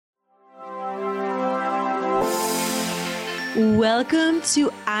Welcome to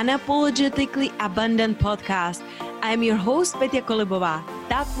Unapologetically Abundant Podcast. I'm your host, Petya Kolibova,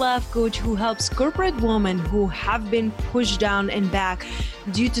 tough love coach who helps corporate women who have been pushed down and back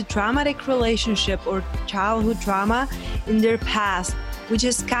due to traumatic relationship or childhood trauma in their past, which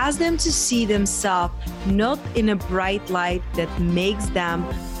has caused them to see themselves not in a bright light that makes them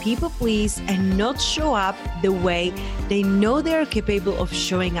people please and not show up the way they know they are capable of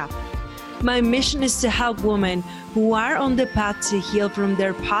showing up. My mission is to help women who are on the path to heal from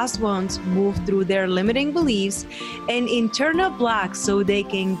their past wounds, move through their limiting beliefs, and internal blocks so they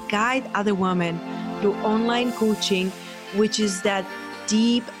can guide other women through online coaching, which is that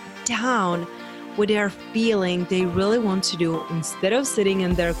deep down what they are feeling they really want to do instead of sitting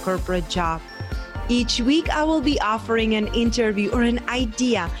in their corporate job. Each week, I will be offering an interview or an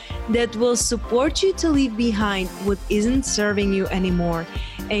idea that will support you to leave behind what isn't serving you anymore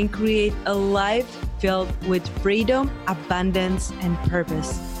and create a life filled with freedom, abundance, and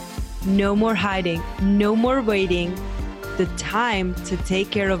purpose. No more hiding, no more waiting. The time to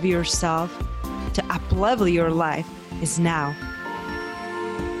take care of yourself, to uplevel your life is now.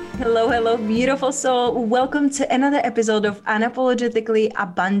 Hello, beautiful soul. Welcome to another episode of Unapologetically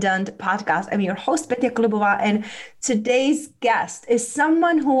Abundant Podcast. I'm your host, Petya Kolibova, and today's guest is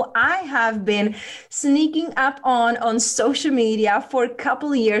someone who I have been sneaking up on social media for a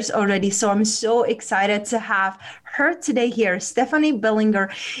couple of years already. So I'm so excited to have her today here, Stephanie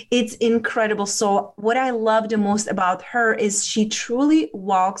Billinger. It's incredible. So what I love the most about her is she truly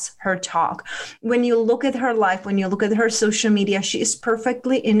walks her talk. When you look at her life, when you look at her social media, she is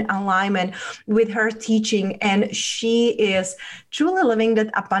perfectly in alignment with her teaching, and she is truly living that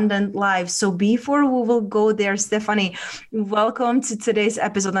abundant life. So before we will go there, Stephanie, welcome to today's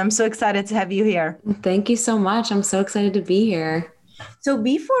episode. I'm so excited to have you here. Thank you so much. I'm so excited to be here. So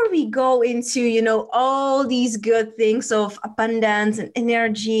before we go into, all these good things of abundance and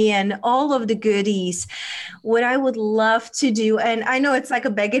energy and all of the goodies, what I would love to do, and I know it's like a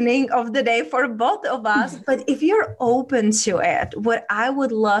beginning of the day for both of us, but if you're open to it, what I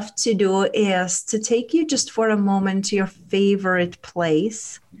would love to do is to take you just for a moment to your favorite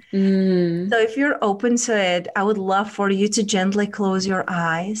place. So if you're open to it, I would love for you to gently close your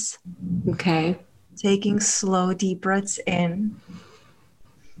eyes. Okay. Taking slow, deep breaths in.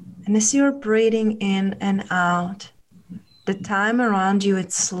 And as you're breathing in and out, the time around you,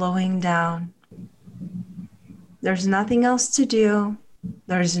 it's slowing down. There's nothing else to do.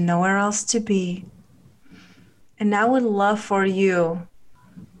 There's nowhere else to be. And I would love for you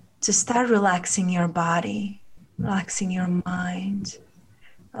to start relaxing your body, relaxing your mind,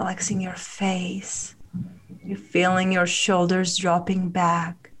 relaxing your face. You're feeling your shoulders dropping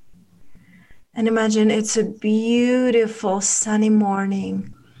back. And imagine it's a beautiful sunny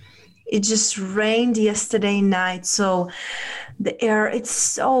morning. It just rained yesterday night, so the air, it's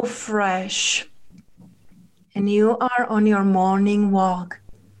so fresh. And you are on your morning walk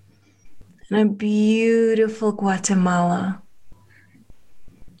in a beautiful Guatemala.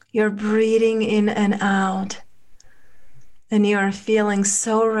 You're breathing in and out, and you're feeling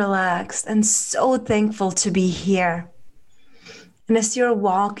so relaxed and so thankful to be here. And as you're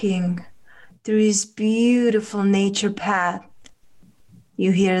walking through this beautiful nature path,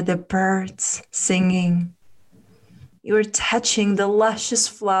 you hear the birds singing. You're touching the luscious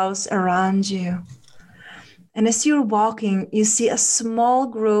flowers around you. And as you're walking, you see a small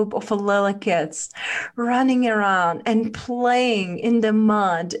group of little kids running around and playing in the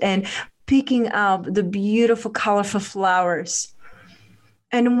mud and picking up the beautiful, colorful flowers.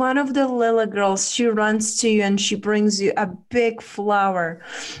 And one of the little girls, she runs to you and she brings you a big flower.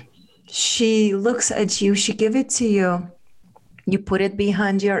 She looks at you, she gives it to you. You put it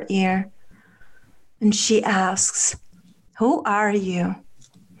behind your ear, and she asks, "Who are you?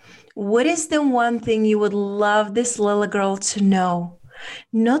 What is the one thing you would love this little girl to know?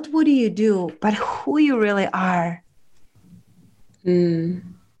 Not what do you do, but who you really are."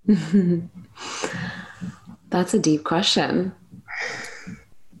 That's a deep question.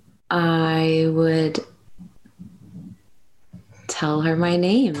 I would tell her my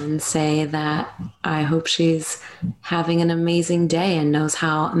name and say that I hope she's having an amazing day and knows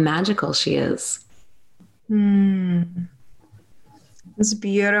how magical she is. It's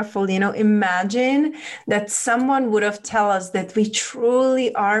beautiful. Imagine that someone would have told us that we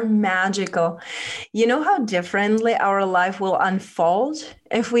truly are magical. You know how differently our life will unfold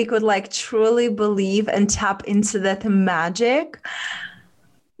if we could truly believe and tap into that magic?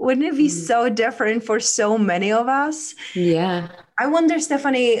 Wouldn't it be so different for so many of us? Yeah. I wonder,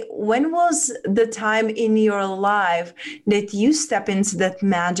 Stephanie, when was the time in your life that you step into that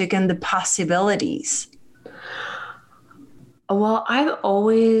magic and the possibilities? Well, I've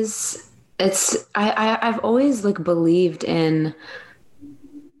always like believed in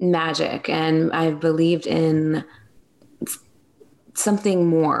magic, and I've believed in something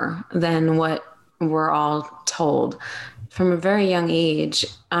more than what we're all told from a very young age.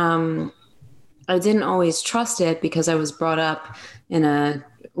 I didn't always trust it because I was brought up in a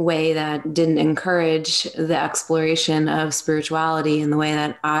way that didn't encourage the exploration of spirituality in the way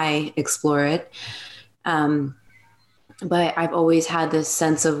that I explore it. But I've always had this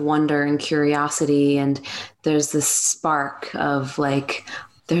sense of wonder and curiosity, and there's this spark of like,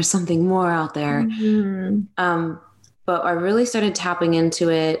 there's something more out there. Mhm. But I really started tapping into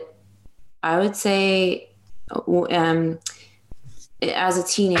it, I would say, as a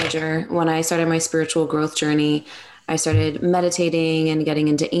teenager, when I started my spiritual growth journey. I started meditating and getting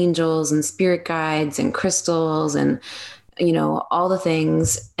into angels and spirit guides and crystals and, all the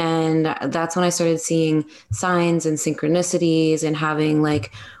things. And that's when I started seeing signs and synchronicities and having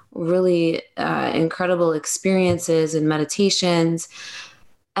like really incredible experiences and meditations.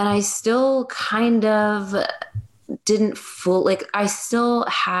 And I still kind of didn't I still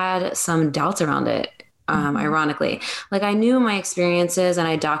had some doubts around it. Ironically, like I knew my experiences and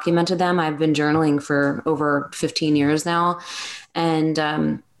I documented them. I've been journaling for over 15 years now.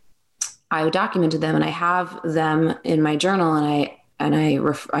 And, I documented them and I have them in my journal, and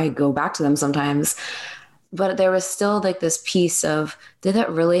I go back to them sometimes, but there was still like this piece of, did that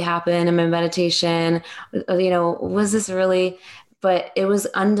really happen in my meditation? Was this really, but it was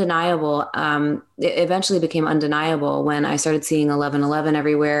undeniable. It eventually became undeniable when I started seeing 1111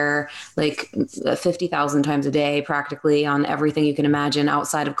 everywhere, like 50,000 times a day, practically on everything you can imagine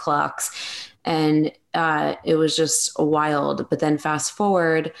outside of clocks. And it was just wild. But then fast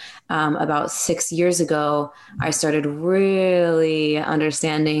forward about 6 years ago, I started really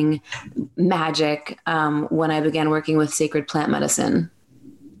understanding magic when I began working with sacred plant medicine.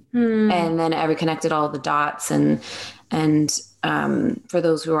 And then I reconnected all the dots, and for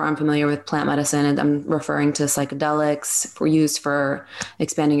those who are unfamiliar with plant medicine, and I'm referring to psychedelics used for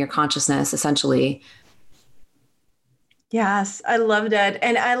expanding your consciousness, essentially. Yes, I love that.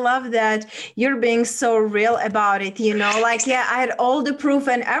 And I love that you're being so real about it, like, yeah, I had all the proof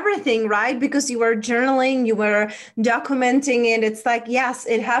and everything, right? Because you were journaling, you were documenting it. It's like, yes,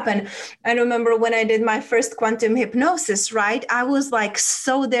 it happened. I remember when I did my first quantum hypnosis, right? I was like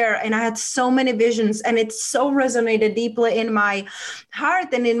so there and I had so many visions, and it so resonated deeply in my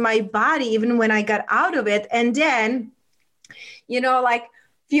heart and in my body, even when I got out of it. And then, like,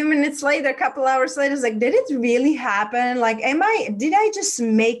 few minutes later, a couple hours later, it's like, did it really happen? Like, did I just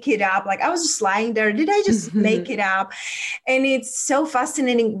make it up? Like, I was just lying there. Did I just make it up? And it's so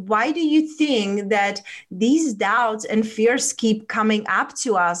fascinating. Why do you think that these doubts and fears keep coming up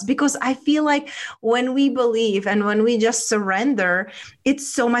to us? Because I feel like when we believe and when we just surrender, it's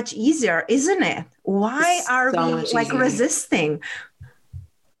so much easier, isn't it? Why are we like resisting?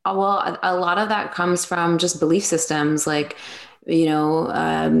 Well, a lot of that comes from just belief systems. Like,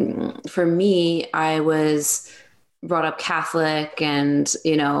 for me, I was brought up Catholic, and,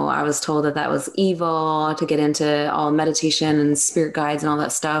 I was told that was evil to get into all meditation and spirit guides and all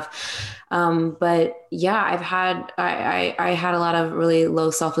that stuff. But yeah, I had a lot of really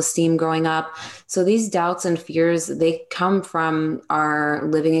low self-esteem growing up. So these doubts and fears, they come from our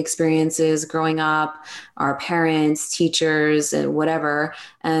living experiences growing up, our parents, teachers, and whatever.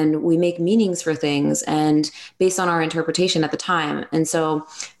 And we make meanings for things and based on our interpretation at the time. And so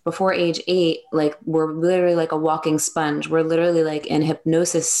before age 8, like we're literally like a walking sponge. We're literally like in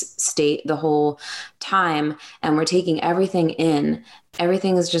hypnosis state the whole time. And we're taking everything in.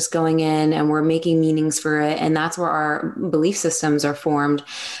 Everything is just going in and we're making meanings for it. And that's where our belief systems are formed.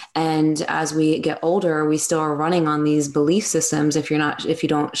 And as we get older, we still are running on these belief systems if you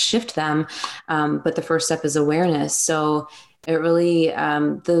don't shift them. But the first step is awareness. So it really,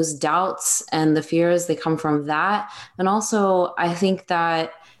 those doubts and the fears, they come from that. And also I think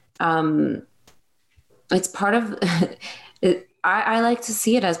that it's part of it. I like to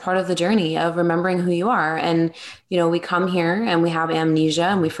see it as part of the journey of remembering who you are. And, we come here and we have amnesia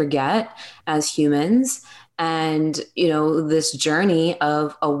and we forget as humans. And, this journey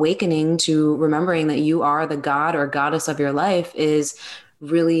of awakening to remembering that you are the god or goddess of your life is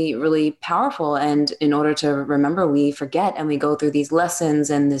really, really powerful. And in order to remember, we forget and we go through these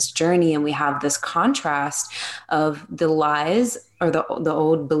lessons and this journey, and we have this contrast of the lies or the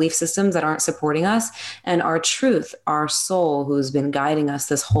old belief systems that aren't supporting us and our truth, our soul, who's been guiding us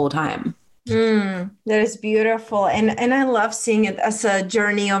this whole time. That is beautiful. And I love seeing it as a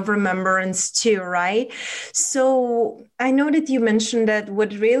journey of remembrance too, right? So I know that you mentioned that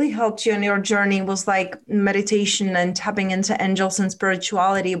what really helped you on your journey was like meditation and tapping into angels and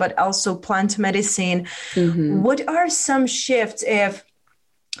spirituality, but also plant medicine. Mm-hmm. What are some shifts if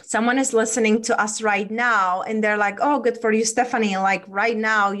someone is listening to us right now and they're like, oh, good for you, Stephanie. Like right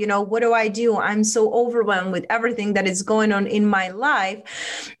now, what do I do? I'm so overwhelmed with everything that is going on in my life.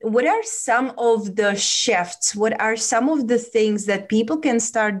 What are some of the shifts? What are some of the things that people can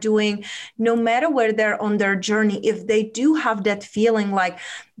start doing no matter where they're on their journey? If they do have that feeling like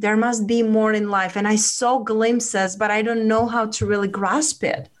there must be more in life and I saw glimpses, but I don't know how to really grasp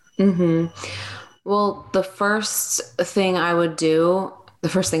it. Mm-hmm. Well, the first thing I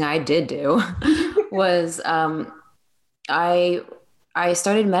did do was I I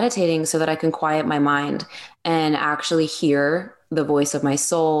started meditating so that I can quiet my mind and actually hear the voice of my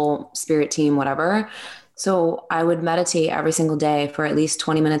soul, spirit team, whatever. So I would meditate every single day for at least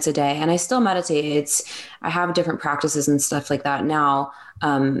 20 minutes a day. And I still meditate. I have different practices and stuff like that now.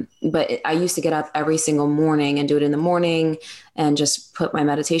 But I used to get up every single morning and do it in the morning and just put my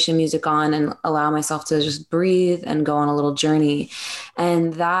meditation music on and allow myself to just breathe and go on a little journey.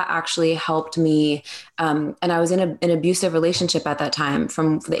 And that actually helped me. And I was in an abusive relationship at that time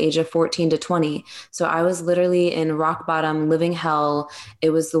from the age of 14 to 20. So I was literally in rock bottom, living hell. It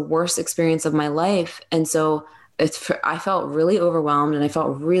was the worst experience of my life. And so I felt really overwhelmed and I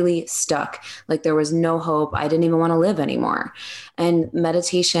felt really stuck. Like there was no hope. I didn't even want to live anymore. And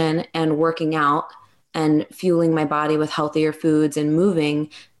meditation and working out and fueling my body with healthier foods and moving,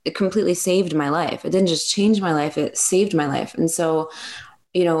 it completely saved my life. It didn't just change my life, it saved my life. And so,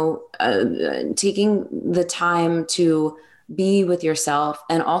 taking the time to be with yourself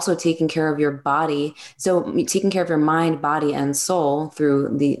and also taking care of your body. So taking care of your mind, body, and soul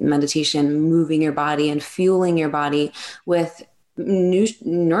through the meditation, moving your body and fueling your body with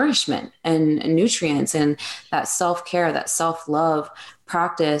nourishment and nutrients, and that self-care, that self-love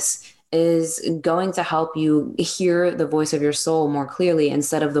practice is going to help you hear the voice of your soul more clearly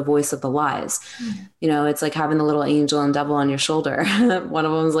instead of the voice of the lies. It's like having the little angel and devil on your shoulder. One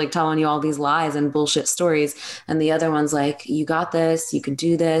of them's like telling you all these lies and bullshit stories. And the other one's like, you got this, you can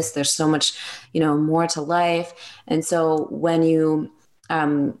do this. There's so much, more to life. And so when you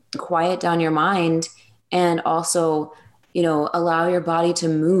quiet down your mind and also, allow your body to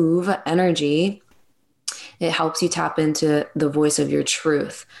move energy, it helps you tap into the voice of your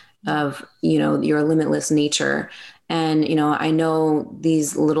truth, of, your limitless nature. And, I know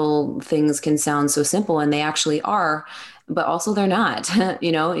these little things can sound so simple, and they actually are, but also they're not.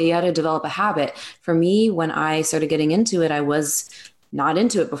 You got to develop a habit. For me, when I started getting into it, I was not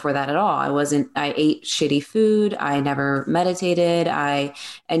into it before that at all. I ate shitty food. I never meditated. I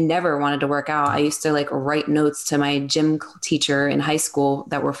never wanted to work out. I used to write notes to my gym teacher in high school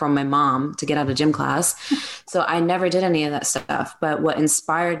that were from my mom to get out of gym class. So I never did any of that stuff. But what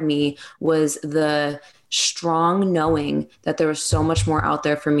inspired me was the strong knowing that there was so much more out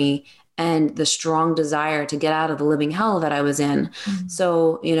there for me, and the strong desire to get out of the living hell that I was in. Mm-hmm.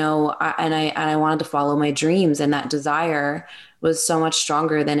 So, I wanted to follow my dreams, and that desire was so much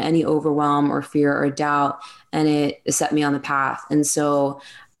stronger than any overwhelm or fear or doubt. And it set me on the path. And so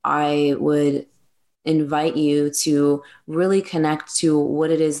I would invite you to really connect to what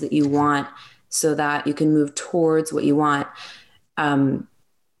it is that you want so that you can move towards what you want,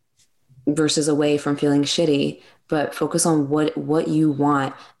 versus away from feeling shitty. But focus on what you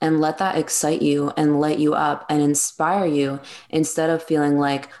want and let that excite you and light you up and inspire you, instead of feeling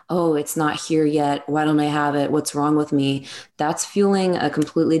like, oh, it's not here yet. Why don't I have it? What's wrong with me? That's fueling a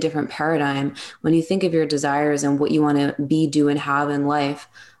completely different paradigm. When you think of your desires and what you want to be, do, and have in life,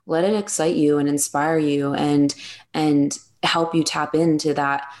 let it excite you and inspire you and help you tap into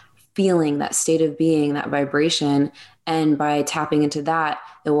that feeling, that state of being, that vibration. And by tapping into that,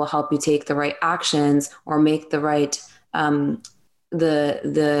 it will help you take the right actions or make the right,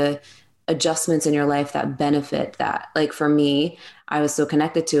 the adjustments in your life that benefit that. Like for me, I was so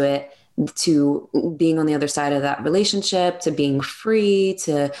connected to it, to being on the other side of that relationship, to being free,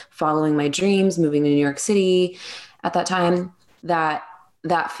 to following my dreams, moving to New York City at that time, that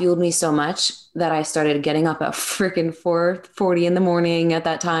fueled me so much that I started getting up at freaking 4:40 in the morning at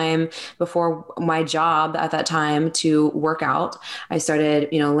that time, before my job at that time, to work out. I started,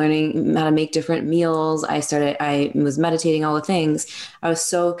 learning how to make different meals. I was meditating, all the things. I was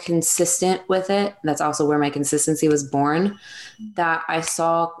so consistent with it. That's also where my consistency was born, that I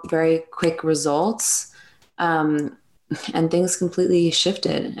saw very quick results. And things completely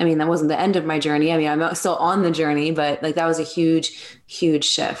shifted. I mean, that wasn't the end of my journey. I mean, I'm still on the journey, but that was a huge, huge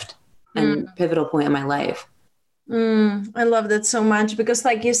shift. and pivotal point in my life. I love that so much because,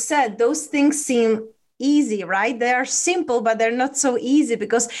 like you said, those things seem easy, right? They are simple, but they're not so easy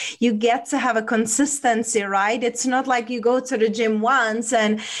because you get to have a consistency, right? It's not like you go to the gym once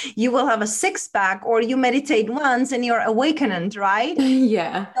and you will have a six pack, or you meditate once and you're awakened, right?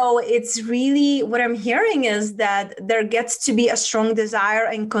 Yeah. So it's really, what I'm hearing is that there gets to be a strong desire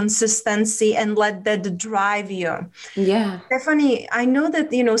and consistency, and let that drive you. Yeah. Stephanie, I know that,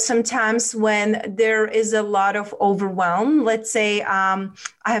 sometimes when there is a lot of overwhelm, let's say I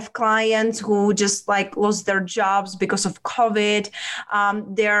have clients who just like lost their jobs because of COVID.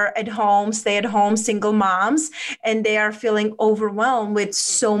 They're at home, stay at home, single moms, and they are feeling overwhelmed with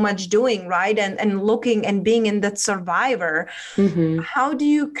so much doing, right? And looking and being in that survivor. Mm-hmm. How do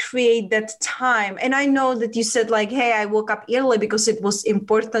you create that time? And I know that you said like, hey, I woke up early because it was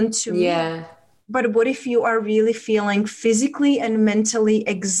important to me. Yeah. But what if you are really feeling physically and mentally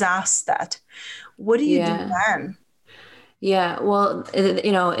exhausted? What do you do then? Yeah. Well,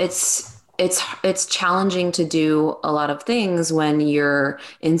 it's challenging to do a lot of things when you're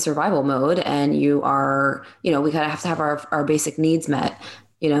in survival mode and you are, we kind of have to have our basic needs met,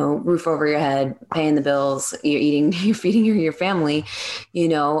 roof over your head, paying the bills, you're eating, you're feeding your family,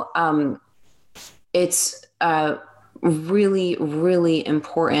 it's really, really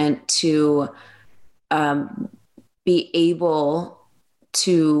important to be able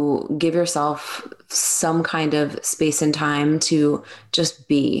to give yourself some kind of space and time to just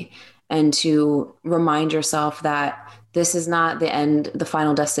be, and to remind yourself that this is not the end, the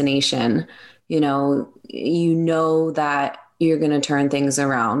final destination. You know that you're going to turn things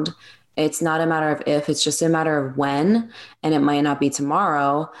around. It's not a matter of if, it's just a matter of when, and it might not be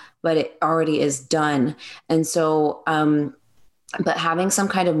tomorrow, but it already is done. And so, but having some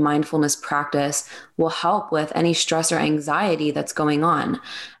kind of mindfulness practice will help with any stress or anxiety that's going on.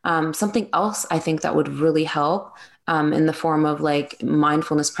 Something else I think that would really help in the form of like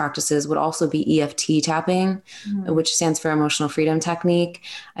mindfulness practices would also be EFT tapping, which stands for Emotional Freedom Technique.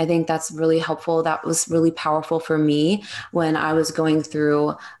 I think that's really helpful. That was really powerful for me when I was going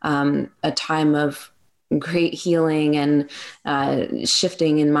through a time of great healing and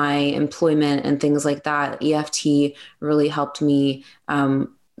shifting in my employment and things like that. EFT really helped me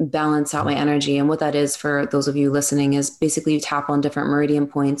balance out my energy. And what that is, for those of you listening, is basically you tap on different meridian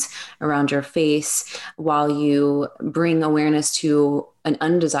points around your face while you bring awareness to an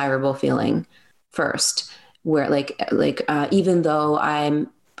undesirable feeling first, where even though I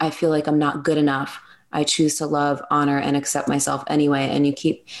feel like I'm not good enough, I choose to love, honor, and accept myself anyway. And you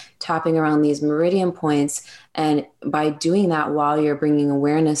keep tapping around these meridian points. And by doing that, while you're bringing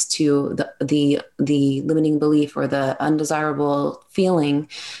awareness to the limiting belief or the undesirable feeling,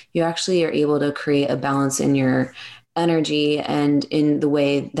 you actually are able to create a balance in your energy and in the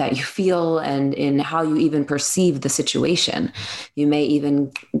way that you feel and in how you even perceive the situation. You may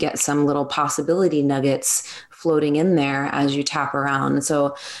even get some little possibility nuggets floating in there as you tap around.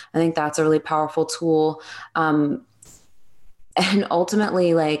 So I think that's a really powerful tool. And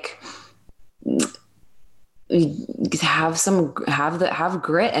ultimately, like, have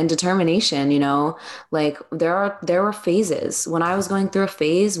grit and determination, like there were phases when I was going through a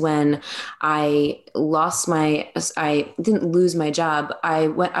phase when I didn't lose my job. I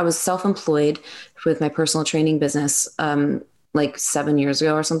was self-employed with my personal training business, like 7 years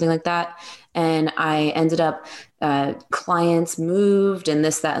ago or something like that. And I ended up, clients moved and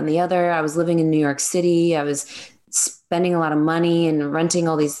this, that, and the other. I was living in New York City. I was spending a lot of money and renting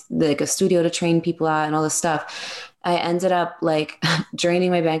all these, like a studio to train people at and all this stuff. I ended up like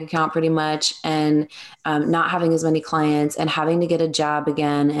draining my bank account pretty much, and not having as many clients, and having to get a job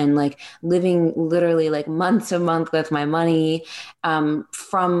again, and like living literally like month to month with my money,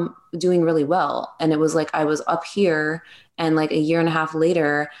 from doing really well. And it was like I was up here, and like a year and a half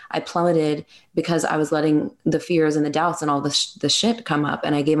later, I plummeted because I was letting the fears and the doubts and all the shit come up,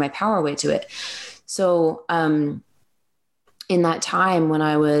 and I gave my power away to it. So in that time when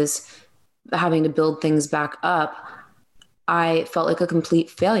I was having to build things back up, I felt like a complete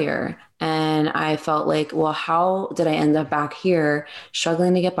failure. And I felt like, well, how did I end up back here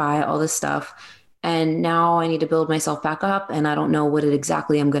struggling to get by, all this stuff? And now I need to build myself back up, and I don't know what it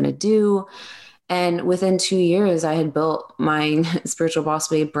exactly I'm going to do. And within 2 years, I had built my Spiritual Boss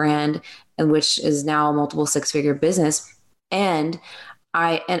Babe brand, and which is now a multiple six-figure business. And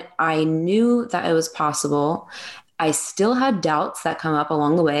I knew that it was possible. I still had doubts that come up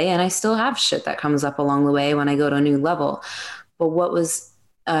along the way, and I still have shit that comes up along the way when I go to a new level. But what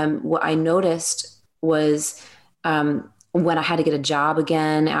I noticed was, when I had to get a job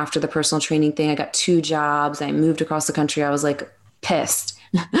again after the personal training thing, I got 2 jobs. I moved across the country. I was like pissed.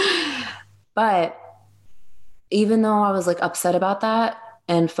 But even though I was like upset about that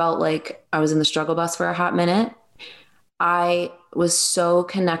and felt like I was in the struggle bus for a hot minute, I was so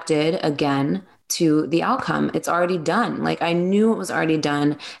connected again to the outcome. It's already done. Like I knew it was already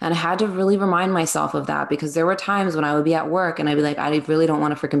done. And I had to really remind myself of that, because there were times when I would be at work and I'd be like, I really don't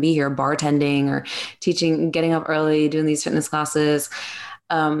want to freaking be here bartending or teaching, getting up early, doing these fitness classes.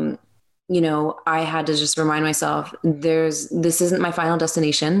 I had to just remind myself, this isn't my final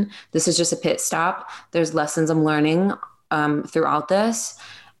destination. This is just a pit stop. There's lessons I'm learning throughout this.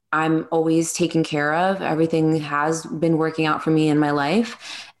 I'm always taken care of. Everything has been working out for me in my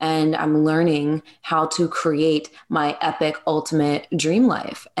life. And I'm learning how to create my epic, ultimate dream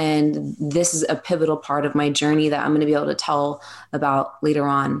life. And this is a pivotal part of my journey that I'm going to be able to tell about later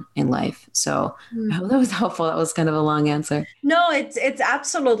on in life. So I hope that was helpful. That was kind of a long answer. No, it's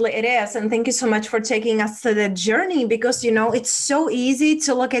absolutely, it is. And thank you so much for taking us to the journey, because, it's so easy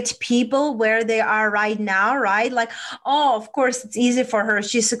to look at people where they are right now, right? Like, oh, of course, it's easy for her.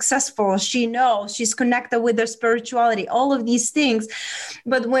 She's successful. She knows, she's connected with her spirituality, all of these things.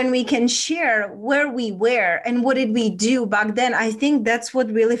 But when we can share where we were and what did we do back then, I think that's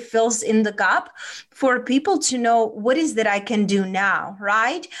what really fills in the gap for people to know what is that I can do now,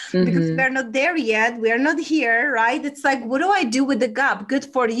 right? Mm-hmm. Because we're not there yet. We're not here, right? It's like, what do I do with the gap? Good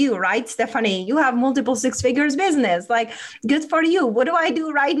for you, right, Stephanie? You have multiple six figures business. Like, good for you. What do I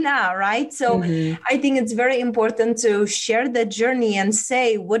do right now, right? So I think it's very important to share the journey and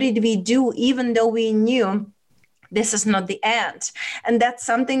say, what did we do, even though we knew this is not the end. And that's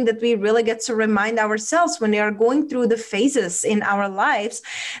something that we really get to remind ourselves when we are going through the phases in our lives.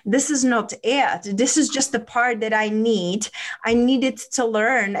 This is not it. This is just the part that I need. I needed to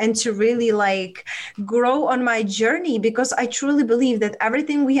learn and to really grow on my journey, because I truly believe that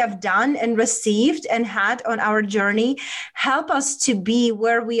everything we have done and received and had on our journey help us to be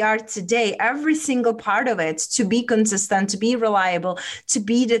where we are today. Every single part of it, to be consistent, to be reliable, to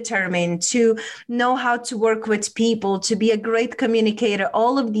be determined, to know how to work with people, to be a great communicator.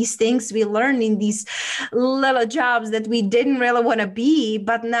 All of these things we learn in these little jobs that we didn't really want to be,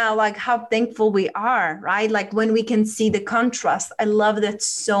 but now how thankful we are, right? Like when we can see the contrast. I love that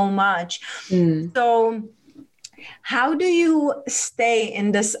so much. So how do you stay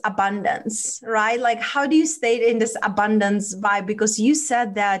in this abundance, right? Like, how do you stay in this abundance vibe? Because you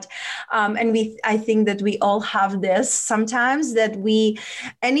said that, I think that we all have this sometimes, that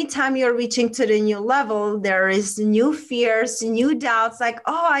anytime you're reaching to the new level, there is new fears, new doubts, like,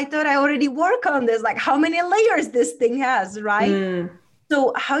 oh, I thought I already work on this. Like, how many layers this thing has, right?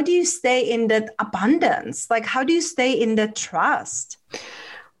 So how do you stay in that abundance? Like, how do you stay in that trust?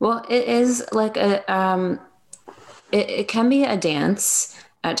 Well, it is like it can be a dance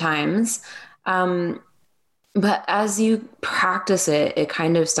at times. But as you practice it, it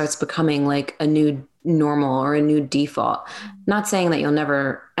kind of starts becoming like a new normal or a new default. Not saying that you'll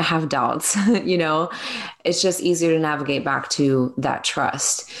never have doubts, it's just easier to navigate back to that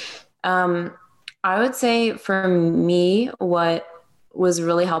trust. I would say for me, what was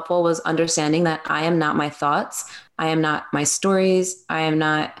really helpful was understanding that I am not my thoughts. I am not my stories. I'm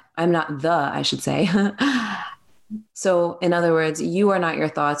not I should say. So in other words, you are not your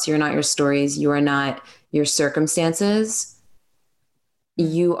thoughts. You're not your stories. You are not your circumstances.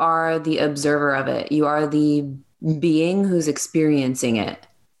 You are the observer of it. You are the being who's experiencing it.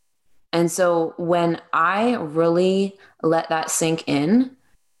 And so when I really let that sink in,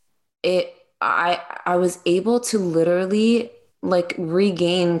 I was able to literally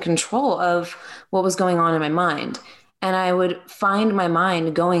regain control of what was going on in my mind. And I would find my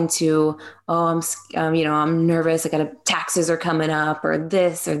mind going to, oh, I'm nervous. Taxes are coming up, or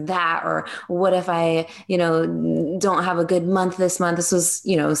this or that, or what if I, don't have a good month this month. This was,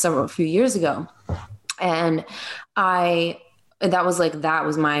 a few years ago. And that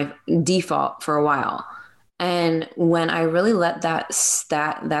was my default for a while. And when I really let that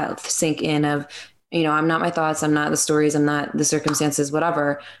sink in of, I'm not my thoughts, I'm not the stories, I'm not the circumstances,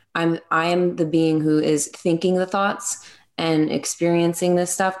 whatever. I am the being who is thinking the thoughts and experiencing this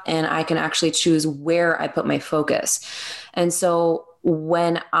stuff. And I can actually choose where I put my focus. And so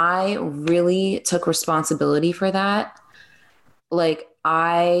when I really took responsibility for that,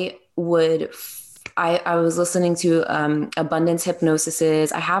 I was listening to abundance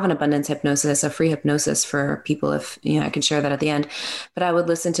hypnosis. I have an abundance hypnosis, a free hypnosis for people if, I can share that at the end. But I would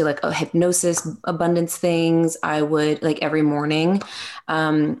listen to a hypnosis abundance things. I would every morning,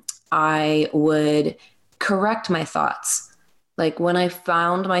 I would correct my thoughts. Like when I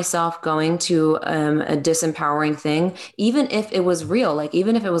found myself going to a disempowering thing, even if it was real, like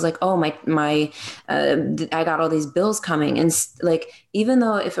even if it was like, oh, I got all these bills coming, and like even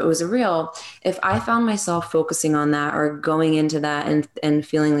though if it was real, if I found myself focusing on that or going into that and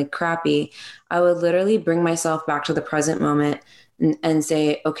feeling like crappy, I would literally bring myself back to the present moment and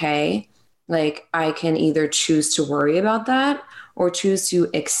say, okay, like I can either choose to worry about that or choose to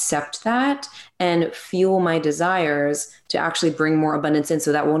accept that and fuel my desires to actually bring more abundance in,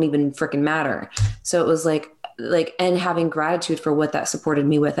 so that won't even freaking matter. So it was like and having gratitude for what that supported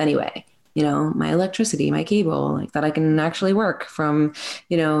me with anyway. You know, my electricity, my cable, like that I can actually work from,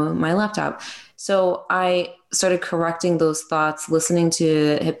 you know, my laptop. So I started correcting those thoughts, listening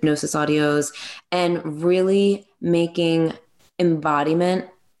to hypnosis audios, and really making embodiment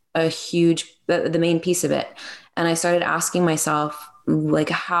the main piece of it. And I started asking myself, like,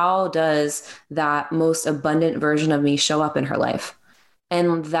 how does that most abundant version of me show up in her life?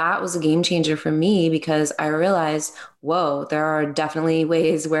 And that was a game changer for me, because I realized, whoa, there are definitely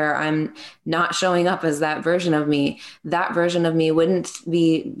ways where I'm not showing up as that version of me. That version of me wouldn't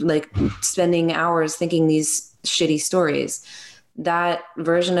be like spending hours thinking these shitty stories. That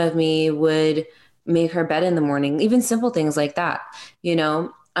version of me would make her bed in the morning, even simple things like that, you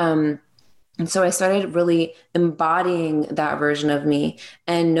know? And so I started really embodying that version of me,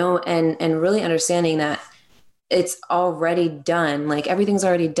 and really understanding that it's already done. Like everything's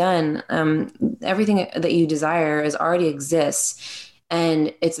already done. Everything that you desire is already exists.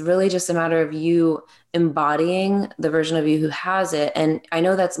 And it's really just a matter of you embodying the version of you who has it. And I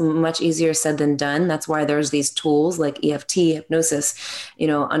know that's much easier said than done. That's why there's these tools like EFT, hypnosis, you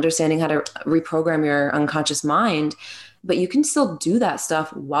know, understanding how to reprogram your unconscious mind. But you can still do that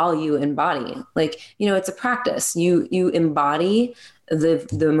stuff while you embody. Like, you know, it's a practice. You embody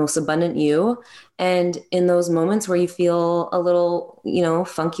the most abundant you. And in those moments where you feel a little, you know,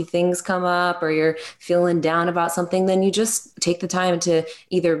 funky things come up, or you're feeling down about something, then you just take the time to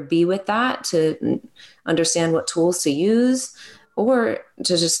either be with that, to understand what tools to use, or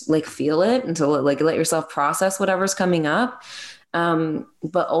to just like feel it and to like let yourself process whatever's coming up.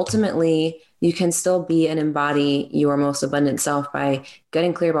 But ultimately, you can still be and embody your most abundant self by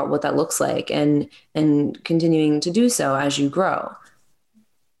getting clear about what that looks like, and continuing to do so as you grow.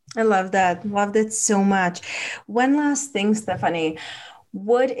 I love that. Love that so much. One last thing, Stephanie.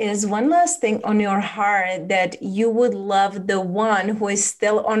 What is one last thing on your heart that you would love the one who is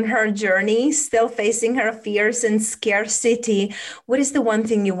still on her journey, still facing her fears and scarcity? What is the one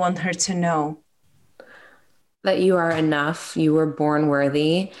thing you want her to know? That you are enough, you were born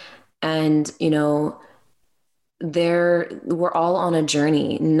worthy, and, you know, we're all on a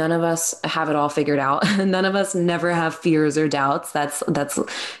journey. None of us have it all figured out. None of us never have fears or doubts. That's,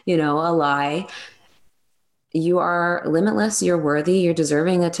 you know, a lie. You are limitless, you're worthy, you're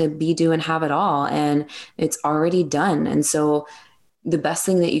deserving to be, do, and have it all. And it's already done. And so the best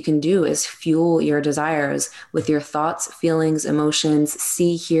thing that you can do is fuel your desires with your thoughts, feelings, emotions,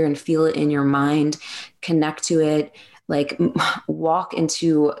 see, hear, and feel it in your mind, connect to it, like walk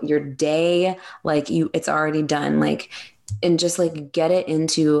into your day like it's already done, like, and just like get it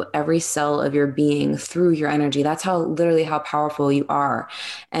into every cell of your being through your energy. That's literally how powerful you are.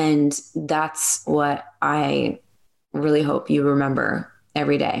 And that's what I really hope you remember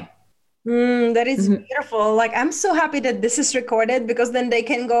every day. That is Mhm. beautiful. Like, I'm so happy that this is recorded, because then they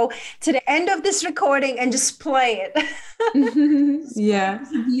can go to the end of this recording and just play it. Yeah.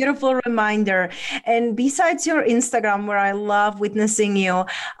 It's a beautiful reminder. And besides your Instagram, where I love witnessing you,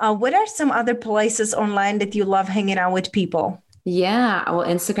 what are some other places online that you love hanging out with people? Yeah, well,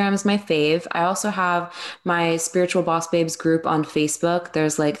 Instagram is my fave. I also have my Spiritual Boss Babes group on Facebook.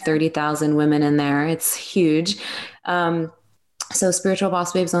 There's like 30,000 women in there. It's huge. So Spiritual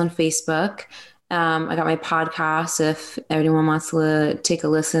Boss Babes on Facebook. I got my podcast. If anyone wants to take a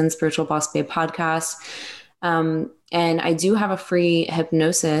listen, Spiritual Boss Babe podcast. And I do have a free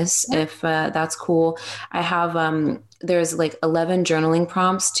hypnosis if that's cool. I have, there's like 11 journaling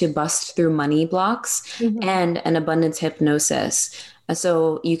prompts to bust through money blocks, Mhm. and an abundance hypnosis.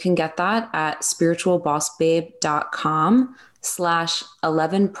 So you can get that at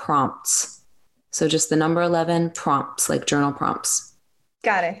spiritualbossbabe.com/11 prompts. So just the number 11 prompts, like journal prompts.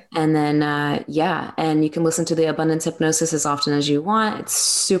 Got it. And then, yeah, and you can listen to the abundance hypnosis as often as you want. It's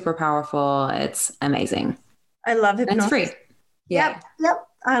super powerful. It's amazing. I love And it's free. hypnosis. Yeah. Yep.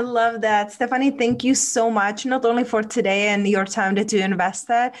 I love that. Stephanie, thank you so much, not only for today and your time that you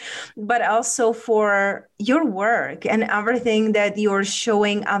invested, but also for your work and everything that you're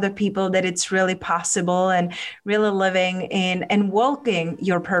showing other people that it's really possible, and really living in and walking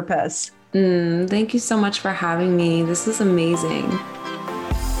your purpose. Thank you so much for having me. This was amazing.